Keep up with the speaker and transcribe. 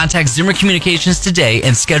Contact Zimmer Communications today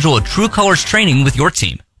and schedule a True Colors training with your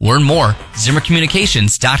team. Learn more,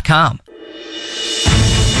 ZimmerCommunications.com.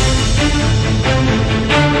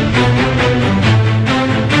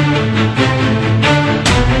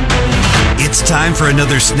 It's time for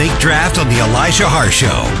another snake draft on the Elijah Haahr Show.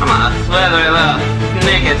 Come on, slither little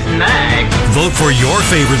snicket snake. Vote for your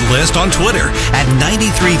favorite list on Twitter at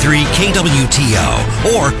 93.3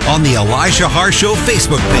 KWTO or on the Elijah Haahr Show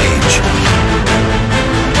Facebook page.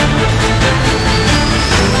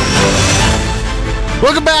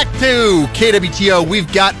 Welcome back to KWTO.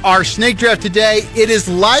 We've got our snake draft today. It is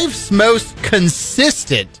life's most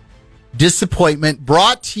consistent disappointment,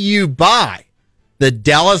 brought to you by the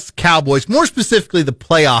Dallas Cowboys, more specifically the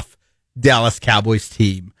playoff Dallas Cowboys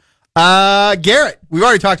team. Garrett, we've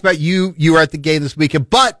already talked about you. You were at the game this weekend,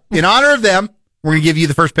 but in honor of them, we're going to give you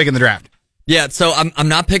the first pick in the draft. Yeah, so I'm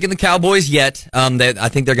not picking the Cowboys yet. I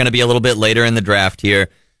think they're going to be a little bit later in the draft here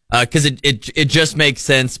because it just makes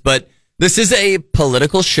sense, but this is a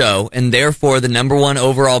political show, and therefore the number one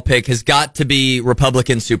overall pick has got to be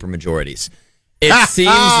Republican supermajorities. It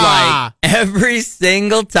seems like every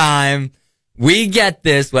single time we get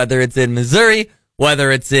this, whether it's in Missouri,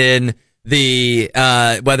 whether it's in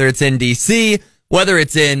whether it's in D.C., whether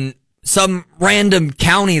it's in some random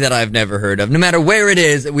county that I've never heard of, no matter where it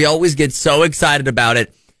is, we always get so excited about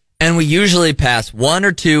it, and we usually pass one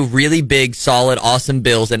or two really big, solid, awesome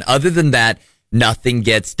bills, and other than that, nothing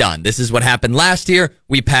gets done. This is what happened last year.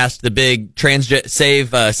 We passed the big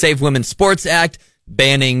Save Women's Sports Act,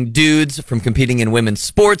 banning dudes from competing in women's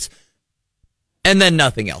sports, and then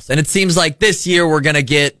nothing else. And it seems like this year we're going to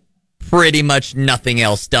get pretty much nothing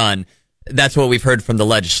else done. That's what we've heard from the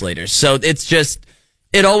legislators. So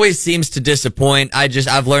it always seems to disappoint.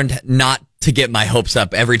 I've learned not to get my hopes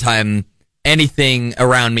up every time anything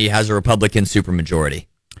around me has a Republican supermajority.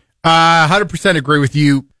 100% agree with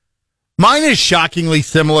you. Mine is shockingly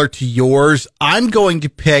similar to yours. I'm going to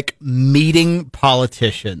pick meeting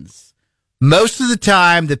politicians. Most of the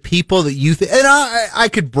time, the people that you and I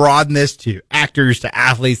could broaden this to actors, to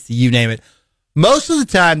athletes, to you name it. Most of the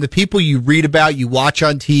time, the people you read about, you watch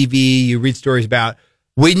on TV, you read stories about,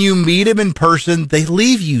 when you meet them in person, they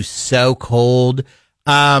leave you so cold.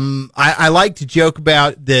 I like to joke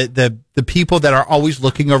about the people that are always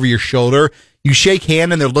looking over your shoulder. You shake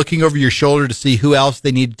hand and they're looking over your shoulder to see who else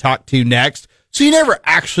they need to talk to next. So you never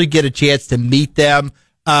actually get a chance to meet them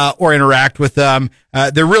or interact with them.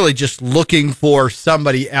 They're really just looking for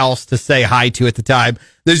somebody else to say hi to at the time.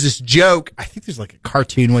 There's this joke, I think there's like a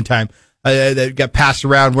cartoon one time that got passed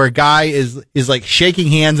around where a guy is like shaking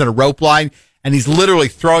hands on a rope line, and he's literally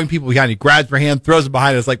throwing people behind. He grabs their hand, throws them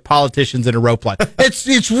behind us like politicians in a rope line.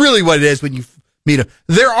 It's really what it is when you meet them.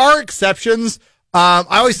 There are exceptions. I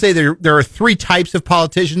always say there are three types of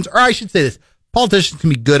politicians, or I should say this. Politicians can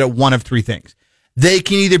be good at one of three things. They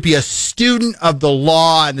can either be a student of the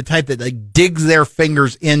law and the type that like digs their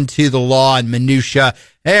fingers into the law and minutia,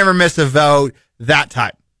 never miss a vote, that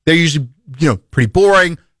type. They're usually, pretty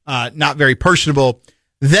boring, not very personable.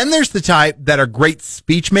 Then there's the type that are great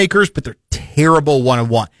speech makers, but they're terrible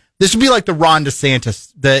one-on-one. This would be like the Ron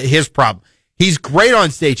DeSantis, his problem. He's great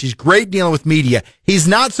on stage. He's great dealing with media. He's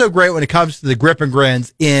not so great when it comes to the grip and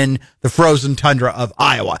grins in the frozen tundra of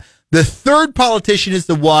Iowa. The third politician is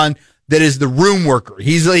the one that is the room worker.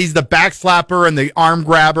 He's the backslapper and the arm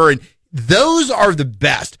grabber, and those are the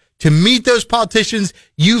best. To meet those politicians,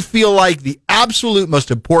 you feel like the absolute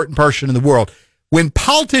most important person in the world. When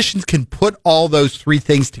politicians can put all those three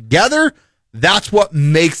things together, that's what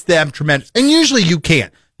makes them tremendous. And usually you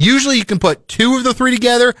can't. Usually you can put two of the three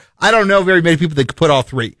together. I don't know very many people that can put all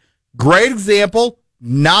three. Great example.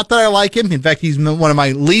 Not that I like him. In fact, he's one of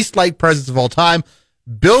my least liked presidents of all time.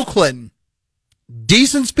 Bill Clinton.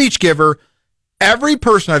 Decent speech giver. Every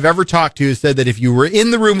person I've ever talked to has said that if you were in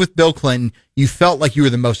the room with Bill Clinton, you felt like you were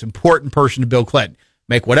the most important person to Bill Clinton.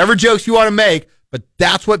 Make whatever jokes you want to make, but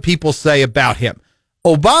that's what people say about him.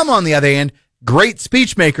 Obama, on the other hand, great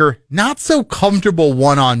speech maker, not so comfortable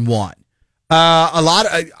one-on-one.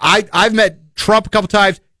 I've met Trump a couple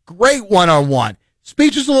times. Great one-on-one.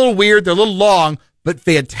 Speech is a little weird. They're a little long, but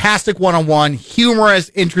fantastic one-on-one. Humorous,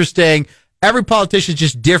 interesting. Every politician is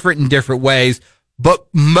just different in different ways. But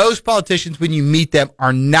most politicians, when you meet them,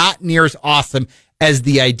 are not near as awesome as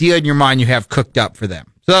the idea in your mind you have cooked up for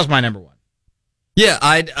them. So that's my number one. Yeah,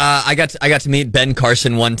 I got to meet Ben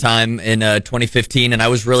Carson one time in 2015, and I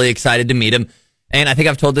was really excited to meet him. And I think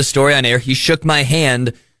I've told this story on air. He shook my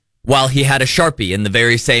hand while he had a Sharpie in the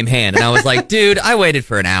very same hand. And I was like, dude, I waited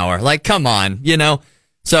for an hour. Like, come on,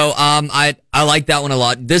 So I like that one a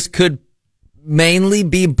lot. This could mainly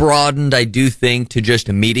be broadened, I do think, to just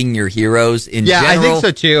meeting your heroes in general. Yeah, I think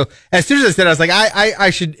so too. As soon as I said, I was like, I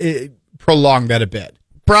should prolong that a bit.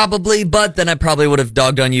 Probably, but then I probably would have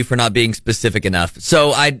dogged on you for not being specific enough.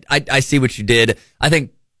 So I see what you did. I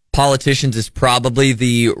think politicians is probably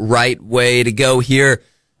the right way to go here.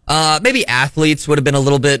 Maybe athletes would have been a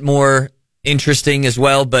little bit more interesting as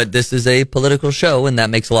well, but this is a political show, and that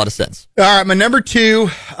makes a lot of sense. All right, my number 2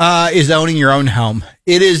 is owning your own home.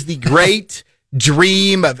 It is the great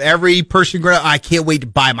dream of every person growing up. I can't wait to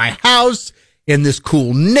buy my house in this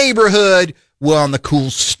cool neighborhood, well, on the cool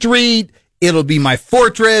street. It'll be my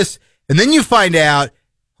fortress. And then you find out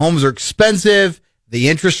homes are expensive, the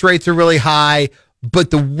interest rates are really high, but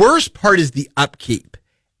the worst part is the upkeep.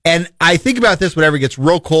 And I think about this whenever it gets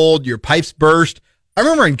real cold, your pipes burst. I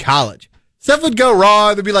remember in college, stuff would go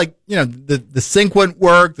wrong. There'd be like, the sink wouldn't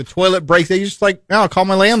work, the toilet breaks. You're just like, I'll call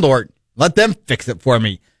my landlord. Let them fix it for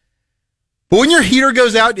me. But when your heater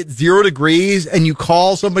goes out at 0 degrees and you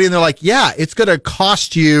call somebody and they're like, yeah, it's going to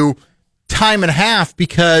cost you time and a half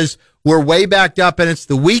because we're way backed up and it's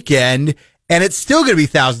the weekend and it's still going to be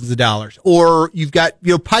thousands of dollars. Or you've got,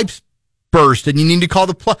 pipes burst and you need to call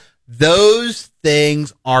the plumber. Those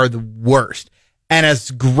things are the worst. And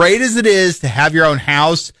as great as it is to have your own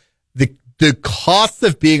house, the costs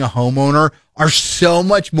of being a homeowner are so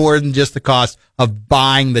much more than just the cost of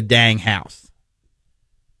buying the dang house.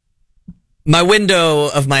 My window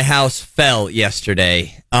of my house fell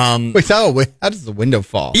yesterday. Wait, how does the window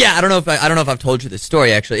fall? Yeah, I don't know if I've told you this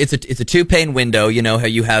story actually. It's a 2-pane window. You know how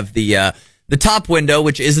you have the top window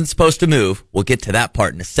which isn't supposed to move. We'll get to that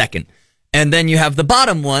part in a second. And then you have the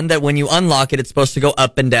bottom one that when you unlock it, it's supposed to go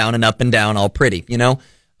up and down, all pretty,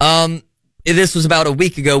 This was about a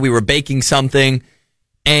week ago. We were baking something,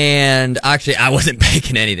 and actually I wasn't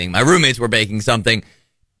baking anything. My roommates were baking something,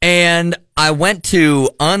 and I went to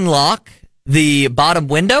unlock the bottom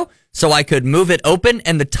window so I could move it open,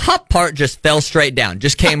 and the top part just fell straight down.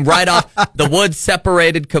 Just came right off. The wood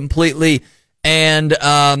separated completely, and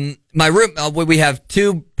my room. We have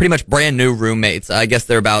 2 pretty much brand new roommates. I guess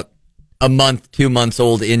they're about a month, 2 months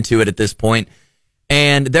old into it at this point.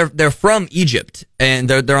 And they're from Egypt, and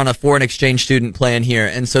they're on a foreign exchange student plan here.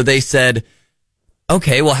 And so they said,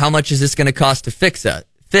 okay, well, how much is this going to cost to fix?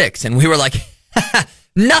 And we were like,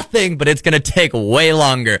 nothing, but it's going to take way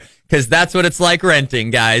longer because that's what it's like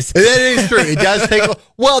renting, guys. That is true. It does take.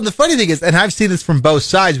 Well, and the funny thing is, and I've seen this from both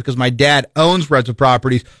sides because my dad owns rental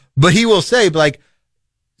properties, but he will say, like,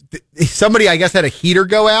 somebody, I guess, had a heater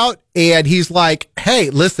go out, and he's like,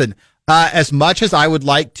 hey, listen, as much as I would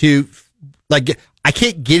like to, like, I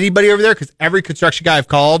can't get anybody over there because every construction guy I've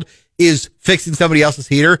called is fixing somebody else's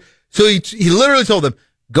heater. So he literally told them,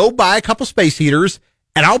 go buy a couple space heaters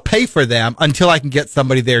and I'll pay for them until I can get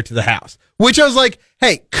somebody there to the house. Which I was like,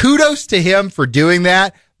 hey, kudos to him for doing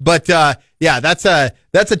that. But yeah, that's a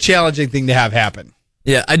challenging thing to have happen.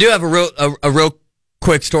 Yeah, I do have a real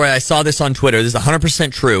quick story. I saw this on Twitter. This is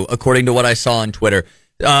 100% true, according to what I saw on Twitter.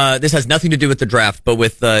 This has nothing to do with the draft, but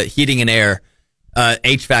with heating and air,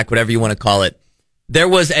 HVAC, whatever you want to call it. There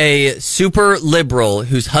was a super liberal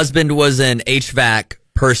whose husband was an HVAC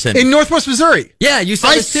person. In Northwest Missouri. Yeah, you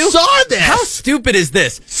saw this too? I saw this. How stupid is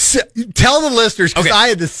this? Tell the listeners, because Okay. I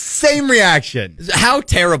had the same reaction. How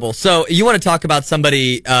terrible. So you want to talk about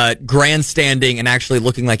somebody grandstanding and actually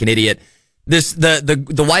looking like an idiot.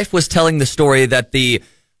 The wife was telling the story that the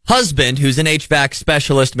husband, who's an HVAC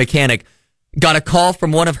specialist mechanic, got a call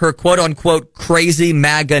from one of her quote-unquote crazy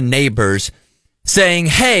MAGA neighbors saying,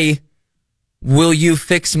 hey, will you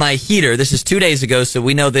fix my heater? This is 2 days ago, so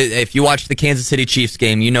we know that if you watched the Kansas City Chiefs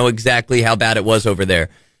game, you know exactly how bad it was over there.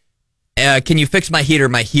 Can you fix my heater?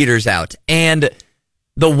 My heater's out. And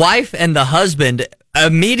the wife and the husband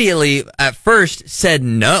immediately at first said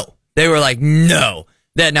no. They were like, no.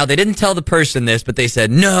 Now, they didn't tell the person this, but they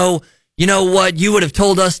said, no, you know what? You would have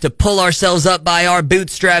told us to pull ourselves up by our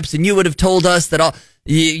bootstraps, and you would have told us that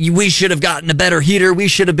we should have gotten a better heater. We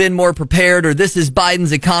should have been more prepared, or this is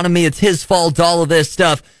Biden's economy. It's his fault, all of this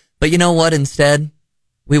stuff. But you know what? Instead,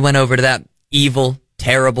 we went over to that evil,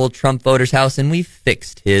 terrible Trump voter's house and we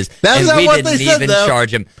fixed his. That's not we what didn't they said, even though.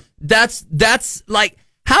 charge him. That's like,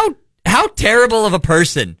 how terrible of a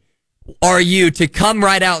person are you to come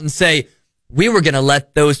right out and say, we were going to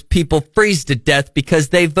let those people freeze to death because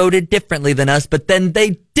they voted differently than us, but then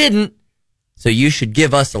they didn't. So you should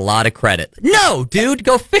give us a lot of credit. No, dude,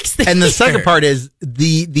 go fix the And the heater. second part is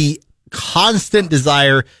the constant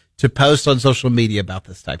desire to post on social media about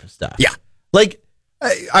this type of stuff. Yeah. Like,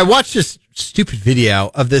 I watched this stupid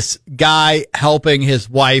video of this guy helping his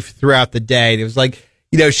wife throughout the day. And it was like,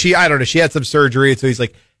 she had some surgery. And so he's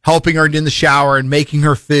like helping her in the shower and making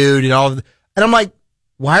her food and all of And I'm like,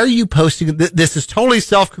 why are you posting? This is totally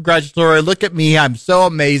self-congratulatory. Look at me. I'm so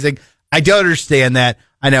amazing. I don't understand that.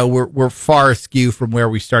 I know we're far askew from where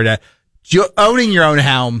we started at. Owning your own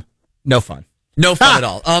home, no fun. No fun at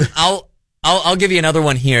all. I'll give you another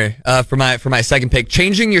one here for my second pick.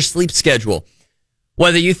 Changing your sleep schedule.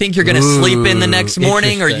 Whether you think you're going to sleep in the next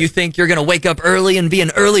morning or you think you're going to wake up early and be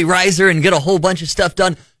an early riser and get a whole bunch of stuff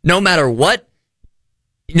done, no matter what,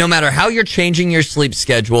 no matter how you're changing your sleep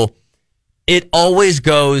schedule, it always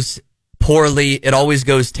goes poorly. It always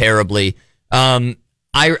goes terribly. Elijah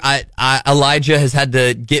has had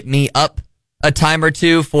to get me up a time or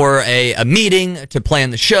two for a meeting to plan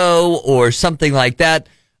the show or something like that.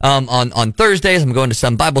 On Thursdays, I'm going to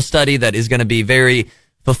some Bible study that is going to be very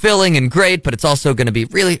fulfilling and great, but it's also going to be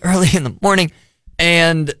really early in the morning,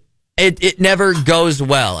 and it never goes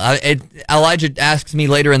well. Elijah asks me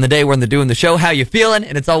later in the day when they're doing the show, how you feeling?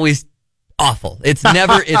 And it's always awful. It's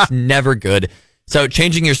never good. So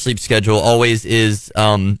changing your sleep schedule always is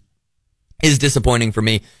disappointing for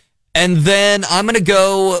me. And then I'm going to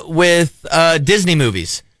go with Disney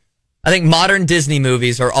movies. I think modern Disney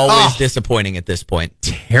movies are always disappointing at this point.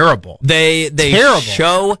 Terrible. They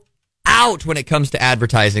show out when it comes to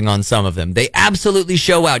advertising on some of them. They absolutely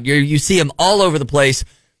show out. You see them all over the place.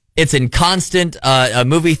 It's in constant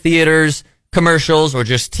movie theaters, commercials, or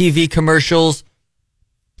just TV commercials,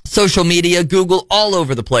 social media, Google, all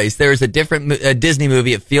over the place. There's a different Disney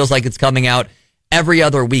movie. It feels like it's coming out every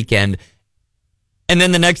other weekend. And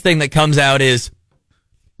then the next thing that comes out is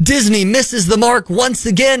Disney misses the mark once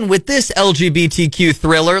again with this LGBTQ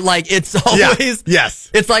thriller. Like, it's always... Yes.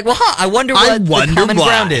 It's like, well, I wonder what the common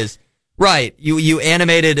ground is. Right. You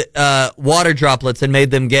animated water droplets and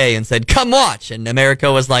made them gay and said, come watch. And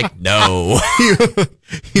America was like, no. you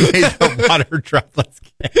made the water droplets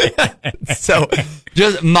gay. So,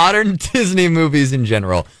 just modern Disney movies in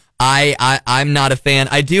general. I'm not a fan.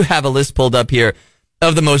 I do have a list pulled up here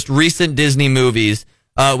of the most recent Disney movies.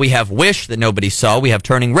 We have Wish that nobody saw. We have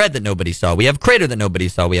Turning Red that nobody saw. We have Crater that nobody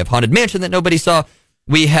saw. We have Haunted Mansion that nobody saw.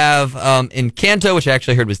 We have Encanto, which I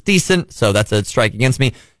actually heard was decent, so that's a strike against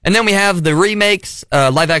me. And then we have the remakes,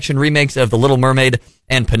 live-action remakes of The Little Mermaid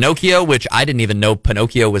and Pinocchio, which I didn't even know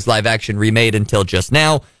Pinocchio was live-action remade until just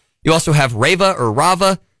now. You also have Rava or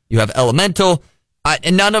Rava. You have Elemental.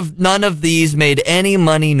 And none of these made any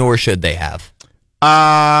money, nor should they have.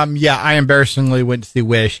 Yeah, I embarrassingly went to see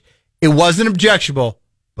Wish. It wasn't objectionable,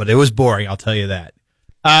 but it was boring. I'll tell you that.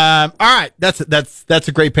 All right, that's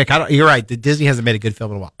a great pick. You're right. Disney hasn't made a good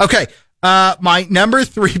film in a while. Okay, my number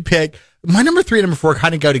 3 pick. My number 3 and number 4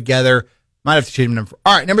 kind of go together. Might have to change number 4.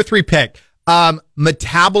 All right, number 3 pick.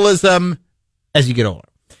 Metabolism as you get older.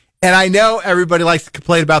 And I know everybody likes to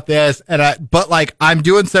complain about this, but like I'm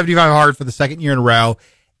doing 75 hard for the second year in a row,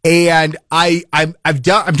 and I'm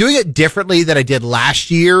doing it differently than I did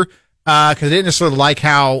last year because I didn't necessarily like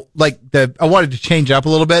how I wanted to change it up a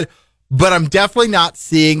little bit. But I'm definitely not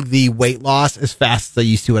seeing the weight loss as fast as I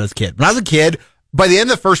used to when I was a kid. When I was a kid, by the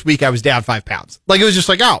end of the first week, I was down 5 pounds. Like, it was just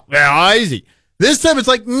like, oh, yeah, easy. This time, it's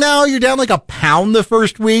like, no, you're down like a pound the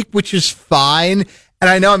first week, which is fine. And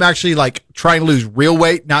I know I'm actually like trying to lose real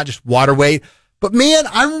weight, not just water weight. But man,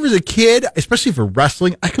 I remember as a kid, especially for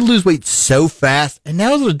wrestling, I could lose weight so fast. And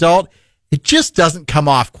now as an adult, it just doesn't come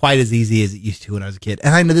off quite as easy as it used to when I was a kid.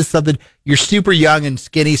 And I know this is something you're super young and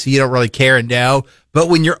skinny, so you don't really care and know. But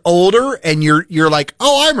when you're older and you're like,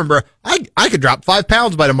 oh, I remember I could drop 5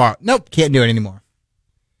 pounds by tomorrow. Nope, can't do it anymore.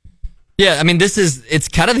 Yeah, I mean, it's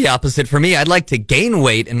kind of the opposite for me. I'd like to gain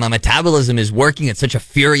weight, and my metabolism is working at such a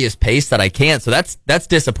furious pace that I can't. So that's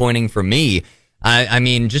disappointing for me. I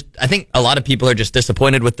mean, I think a lot of people are just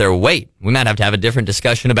disappointed with their weight. We might have to have a different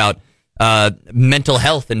discussion about mental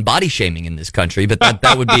health and body shaming in this country, but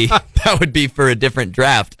that would be for a different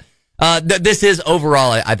draft. This is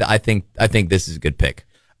overall, I think this is a good pick.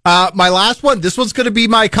 My last one, this one's going to be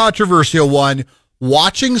my controversial one,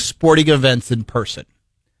 watching sporting events in person.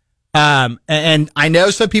 And I know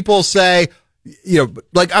some people say,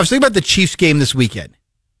 like I was thinking about the Chiefs game this weekend.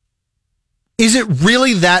 Is it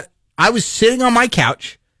really that? I was sitting on my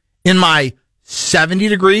couch in my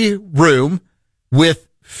 70-degree room with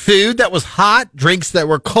food that was hot, drinks that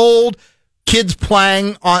were cold, kids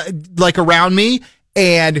playing like around me,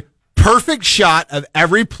 and perfect shot of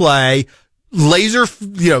every play, laser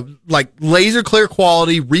clear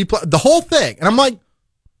quality replay, the whole thing. And I'm like,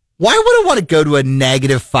 why would I want to go to a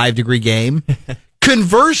negative 5-degree game?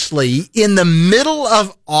 Conversely, in the middle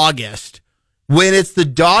of August, when it's the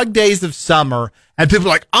dog days of summer, and people are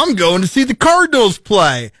like, I'm going to see the Cardinals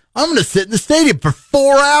play. I'm going to sit in the stadium for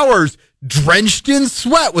 4 hours, drenched in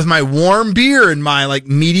sweat with my warm beer and my like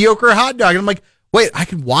mediocre hot dog. And I'm like, wait, I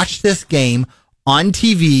can watch this game on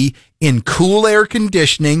TV in cool air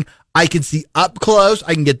conditioning. I can see up close.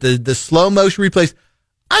 I can get the slow motion replays.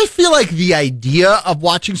 I feel like the idea of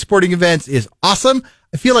watching sporting events is awesome.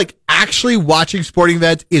 I feel like actually watching sporting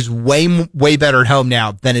events is way better at home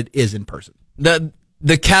now than it is in person.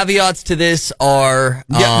 The caveats to this are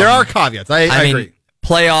there are caveats. I agree.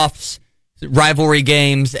 Playoffs, rivalry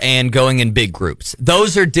games, and going in big groups.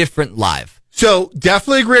 Those are different live. So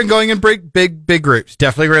definitely agree on going in big groups.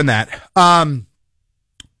 Definitely agree on that. I'm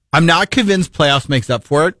not convinced playoffs makes up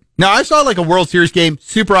for it. Now I saw like a World Series game,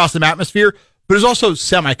 super awesome atmosphere, but it's also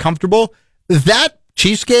semi-comfortable. That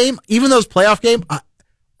Chiefs game, even those playoff game,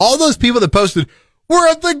 all those people that posted, we're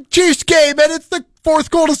at the Chiefs game and it's the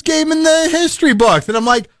fourth coldest game in the history books. And I'm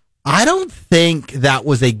like, I don't think that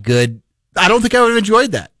was I don't think I would have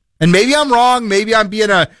enjoyed that. And maybe I'm wrong. Maybe I'm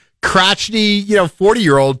being a crotchety,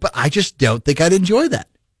 40-year-old, but I just don't think I'd enjoy that.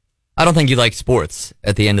 I don't think you like sports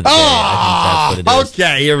at the end of the day. I think that's what it is.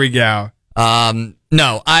 Okay, here we go.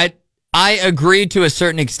 No, I agree to a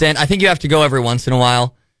certain extent. I think you have to go every once in a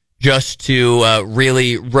while just to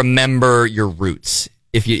really remember your roots.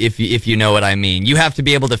 If you know what I mean. You have to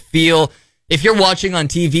be able to feel, if you're watching on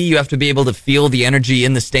TV, you have to be able to feel the energy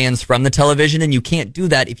in the stands from the television, and you can't do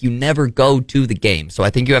that if you never go to the game. So I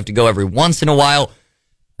think you have to go every once in a while.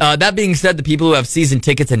 That being said, the people who have season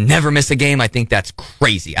tickets and never miss a game, I think that's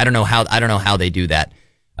crazy. I don't know how they do that.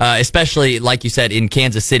 Especially like you said in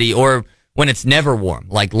Kansas City, or when it's never warm,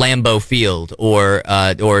 like Lambeau Field or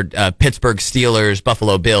Pittsburgh Steelers,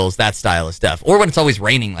 Buffalo Bills, that style of stuff. Or when it's always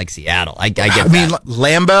raining like Seattle. I get that. I mean,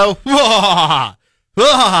 Lambeau.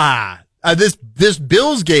 This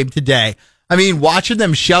Bills game today. I mean, watching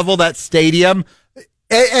them shovel that stadium.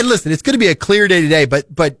 And listen, it's going to be a clear day today, but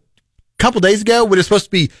a couple days ago, when it's supposed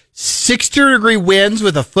to be 60-degree winds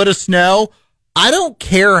with a foot of snow, I don't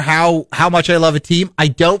care how much I love a team. I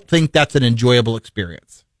don't think that's an enjoyable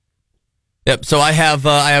experience. Yep. So I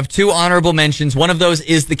have two honorable mentions. One of those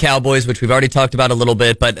is the Cowboys, which we've already talked about a little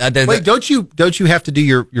bit. But wait, don't you have to do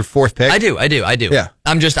your fourth pick? I do. Yeah.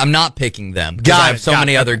 I'm not picking them because I have so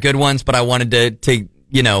many other good ones. But I wanted to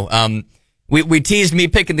we teased me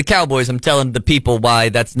picking the Cowboys. I'm telling the people why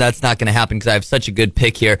that's not going to happen because I have such a good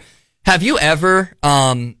pick here. Have you ever?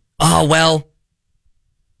 Now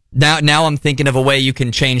I'm thinking of a way you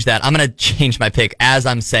can change that. I'm going to change my pick as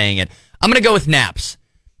I'm saying it. I'm going to go with naps.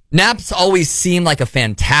 Naps always seem like a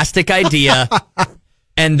fantastic idea,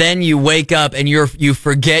 and then you wake up and you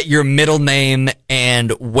forget your middle name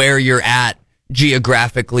and where you're at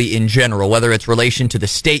geographically in general, whether it's relation to the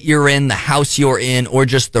state you're in, the house you're in, or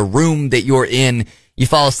just the room that you're in. You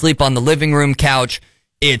fall asleep on the living room couch.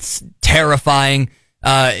 It's terrifying,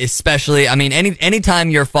 especially, I mean, anytime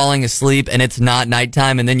you're falling asleep and it's not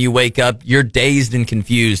nighttime and then you wake up, you're dazed and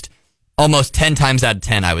confused almost 10 times out of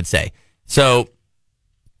 10, I would say. So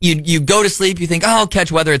You go to sleep, you think, I'll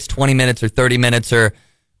catch whether it's 20 minutes or 30 minutes or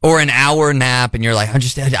an hour nap, and you're like,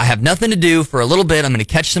 I have nothing to do for a little bit. I'm going to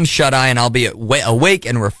catch some shut-eye, and I'll be awake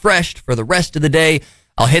and refreshed for the rest of the day.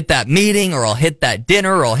 I'll hit that meeting, or I'll hit that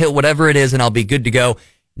dinner, or I'll hit whatever it is, and I'll be good to go.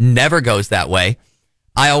 Never goes that way.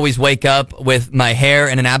 I always wake up with my hair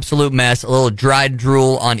in an absolute mess, a little dried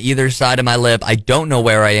drool on either side of my lip. I don't know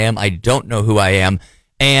where I am. I don't know who I am,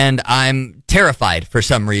 and I'm terrified for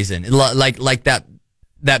some reason. Like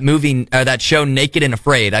that movie, that show, Naked and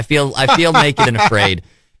Afraid. I feel naked and afraid.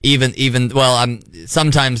 I'm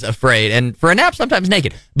sometimes afraid, and for a nap, sometimes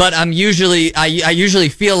naked. But I usually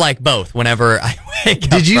feel like both whenever I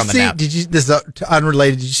wake up from a nap. This is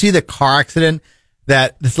unrelated. Did you see the car accident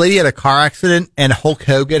that this lady had a car accident and Hulk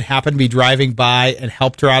Hogan happened to be driving by and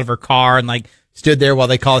helped her out of her car and like stood there while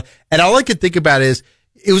they called. And all I could think about is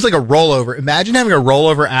it was like a rollover. Imagine having a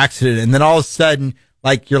rollover accident and then all of a sudden,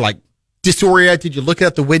 like you're like disoriented. You look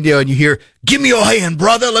out the window and you hear, "Give me your hand,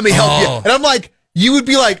 brother. Let me help you." And I'm like, you would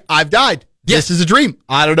be like, "I've died. Yep. This is a dream.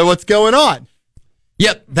 I don't know what's going on."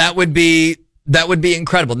 Yep. That would be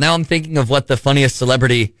incredible. Now I'm thinking of what the funniest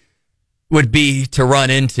celebrity would be to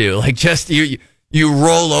run into. Like just you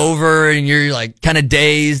roll over and you're like kind of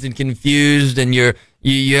dazed and confused and you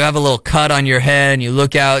have a little cut on your head and you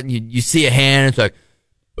look out and you see a hand. It's like,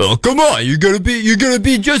 "Oh, come on, you're gonna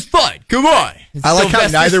be just fine. Come on." It's I like how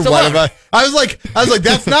neither one of us. I was like,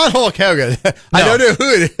 that's not Hulk Hogan. No. I don't know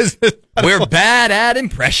who it is. We're bad at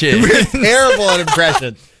impressions. We're terrible at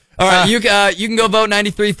impressions. All right, you can go vote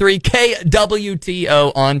 93.3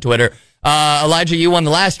 KWTO on Twitter. Elijah, you won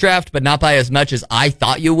the last draft, but not by as much as I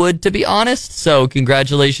thought you would, to be honest. So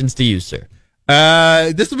congratulations to you, sir.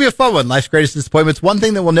 This will be a fun one. Life's greatest disappointments. One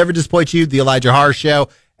thing that will never disappoint you, the Elijah Haahr Show.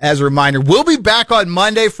 As a reminder, we'll be back on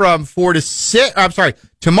Monday from 2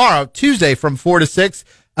 tomorrow, Tuesday, from 4 to 6.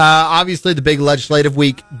 Obviously, the big legislative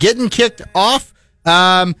week getting kicked off.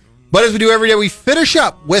 But as we do every day, we finish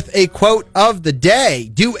up with a quote of the day.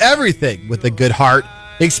 Do everything with a good heart.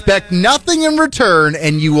 Expect nothing in return,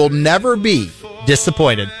 and you will never be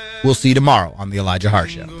disappointed. We'll see you tomorrow on the Elijah Haahr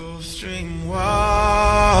Show.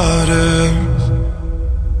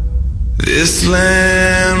 This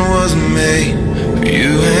land was made for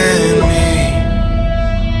you and me.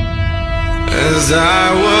 As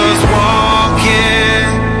I was